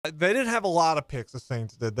They didn't have a lot of picks, the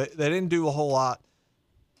Saints did. They didn't do a whole lot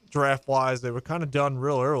draft-wise. They were kind of done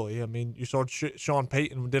real early. I mean, you saw Sean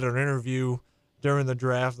Payton did an interview during the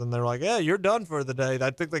draft, and they're like, yeah, you're done for the day. I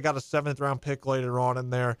think they got a 7th-round pick later on in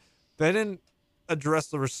there. They didn't address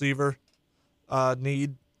the receiver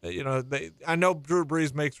need. I know Drew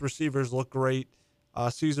Brees makes receivers look great.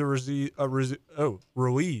 Cesar Ruiz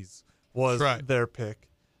was their pick.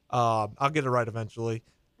 I'll get it right eventually.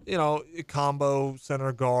 Combo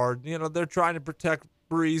center guard. They're trying to protect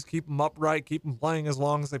Brees, keep him upright, keep him playing as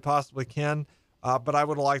long as they possibly can. But I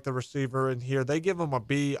would like the receiver in here. They give him a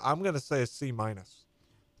B. I'm going to say a C minus.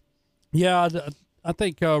 Yeah, I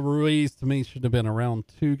think Ruiz to me should have been a round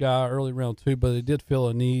 2 guy, early round 2, but they did feel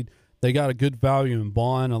a need. They got a good value in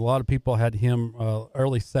Bond. A lot of people had him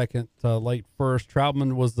early second, late first.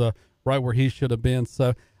 Troutman was right where he should have been.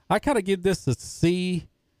 So I kind of give this a C,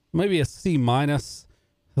 maybe a C minus,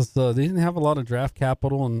 because they didn't have a lot of draft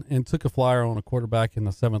capital and took a flyer on a quarterback in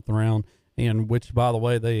the 7th round, and which, by the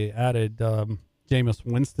way, they added Jameis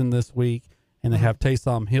Winston this week, and they have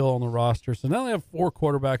Taysom Hill on the roster. So now they have 4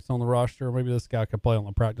 quarterbacks on the roster. Maybe this guy could play on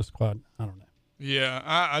the practice squad. I don't know. Yeah,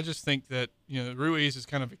 I just think that Ruiz is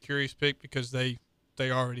kind of a curious pick because they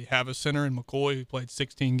already have a center in McCoy who played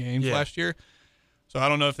 16 games last year. So I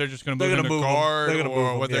don't know if they're just going to move him to guard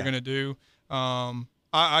or what they're going to do.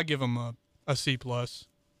 I give him a C plus.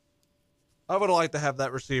 I would like to have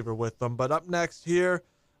that receiver with them. But up next here,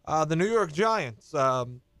 the New York Giants.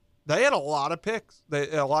 They had a lot of picks. They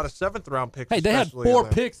had a lot of 7th-round picks. Hey, they had 4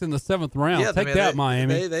 picks in the 7th round. Yeah, Take that,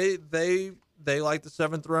 Miami. They like the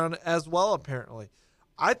 7th round as well, apparently.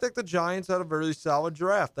 I think the Giants had a very solid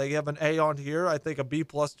draft. They have an A on here. I think a B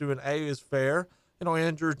plus to an A is fair.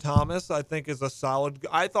 Andrew Thomas, I think, is a solid.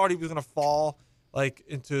 I thought he was going to fall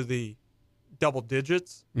into the double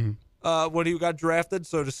digits when he got drafted.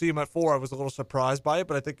 So to see him at 4, I was a little surprised by it,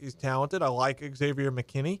 but I think he's talented. I like Xavier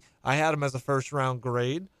McKinney. I had him as a first-round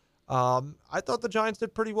grade. I thought the Giants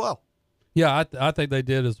did pretty well. Yeah, I think they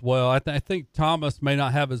did as well. I think Thomas may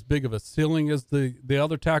not have as big of a ceiling as the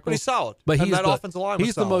other tackles. But he's solid. But he's that offensive line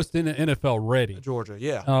he's the most NFL ready. Georgia,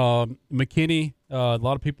 yeah. McKinney, a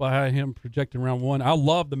lot of people had him projected round 1. I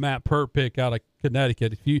love the Matt Pert pick out of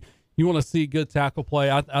Connecticut. If you want to see good tackle play,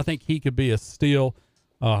 I think he could be a steal.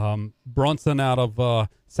 Brunson out of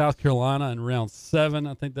South Carolina in round 7.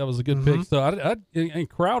 I think that was a good pick. So and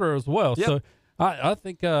Crowder as well. Yep. So I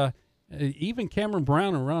think even Cameron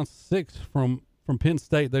Brown in round 6 from Penn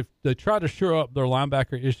State, they tried to shore up their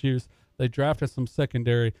linebacker issues. They drafted some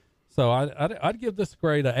secondary. So I'd give this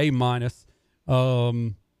grade a A minus.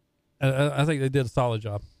 I think they did a solid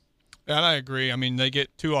job. And I agree. I mean, they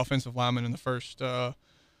get 2 offensive linemen in the first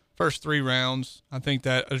 3 rounds. I think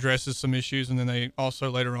that addresses some issues, and then they also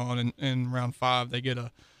later on in round 5 they get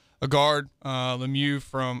a guard, Lemieux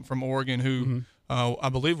from Oregon, who I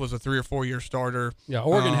believe was a 3 or 4 year starter. Yeah,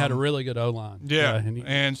 Oregon had a really good O-line. Yeah,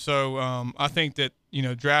 and so I think that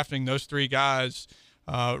drafting those 3 guys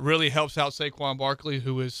really helps out Saquon Barkley,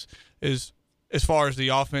 who is as far as the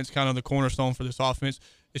offense, kind of the cornerstone for this offense.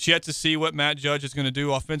 It's yet to see what Matt Judge is going to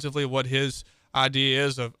do offensively, what his idea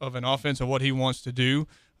is of an offense and what he wants to do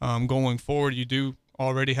going forward. You do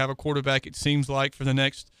already have a quarterback, it seems like, for the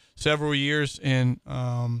next several years in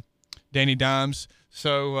Danny Dimes.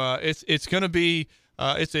 So it's going to be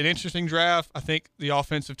it's an interesting draft. I think the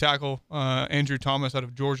offensive tackle, Andrew Thomas out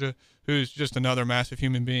of Georgia, who's just another massive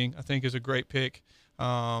human being, I think is a great pick.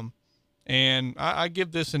 And I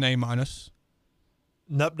give this an A minus.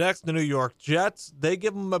 Up next, the New York Jets. They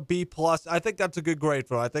give them a B plus. I think that's a good grade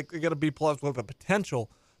for them. I think they get a B plus with the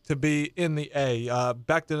potential to be in the A.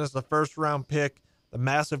 Becton is the first-round pick, the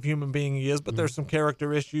massive human being he is, but there's some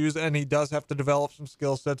character issues, and he does have to develop some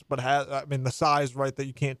skill sets, but the size, right, that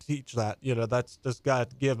you can't teach that. That's just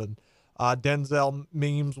got given. Denzel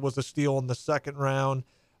Mims was a steal in the 2nd round.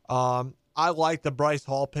 I like the Bryce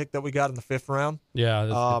Hall pick that we got in the 5th round. Yeah,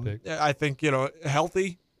 that's a good pick. I think,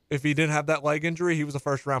 healthy. If he didn't have that leg injury, he was a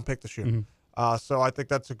first-round pick this year. So I think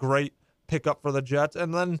that's a great pickup for the Jets.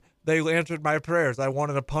 And then they answered my prayers. I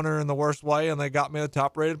wanted a punter in the worst way, and they got me the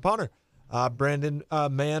top-rated punter. Brandon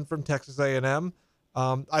Mann from Texas A&M.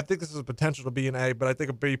 I think this has a potential to be an A, but I think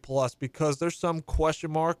a B plus because there's some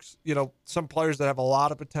question marks. Some players that have a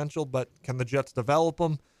lot of potential, but can the Jets develop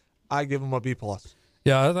them? I give them a B plus.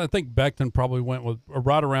 Yeah, I think Becton probably went with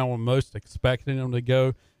right around where most expected him to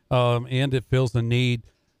go, and it fills the need.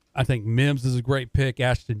 I think Mims is a great pick.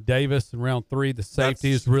 Ashton Davis in round 3, the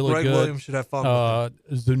safety is really Greg good. Williams should have fun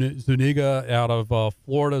with Zuniga out of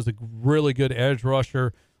Florida is a really good edge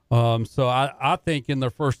rusher. So I think in their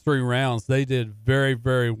first 3 rounds they did very,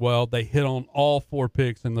 very well. They hit on all 4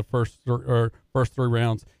 picks in the first 3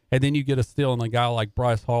 rounds, and then you get a steal on a guy like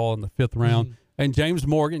Bryce Hall in the 5th round, and James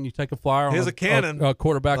Morgan. You take a flyer He's on a cannon. a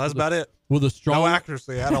quarterback. That's about it. With a strong No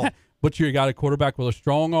accuracy at all. but you got a quarterback with a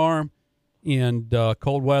strong arm in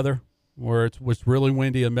cold weather where it was really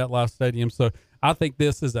windy at MetLife Stadium. So I think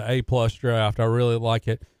this is an A+ draft. I really like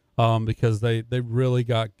it because they really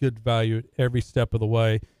got good value at every step of the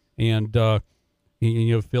way, and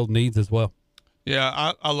field needs as well.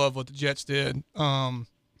 Yeah, I love what the Jets did.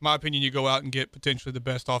 My opinion, you go out and get potentially the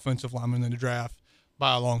best offensive lineman in the draft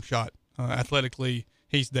by a long shot. Athletically,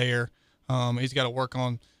 he's there. He's got to work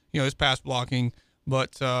on his pass blocking,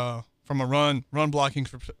 but from a run blocking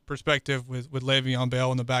perspective with Le'Veon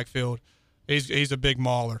Bell in the backfield, he's a big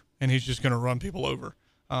mauler, and he's just going to run people over,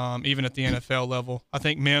 even at the NFL level. I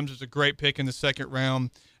think Mims is a great pick in the 2nd round.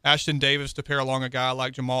 Ashton Davis to pair along a guy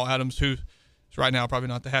like Jamal Adams, who is right now probably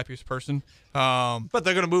not the happiest person. But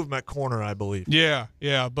they're going to move him at corner, I believe. Yeah.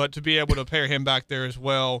 But to be able to pair him back there as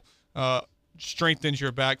well strengthens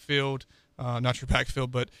your backfield. Not your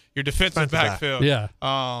backfield, but your defensive backfield. Yeah.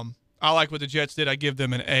 I like what the Jets did. I give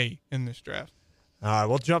them an A in this draft. All right,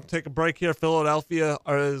 we'll take a break here. Philadelphia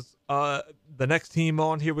is the next team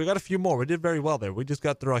on here. We got a few more. We did very well there. We just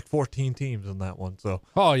got through like 14 teams in that one, so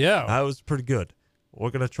that was pretty good. We're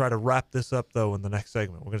going to try to wrap this up, though, in the next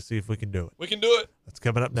segment. We're going to see if we can do it. We can do it. That's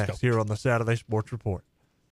coming up next here on the Saturday Sports Report.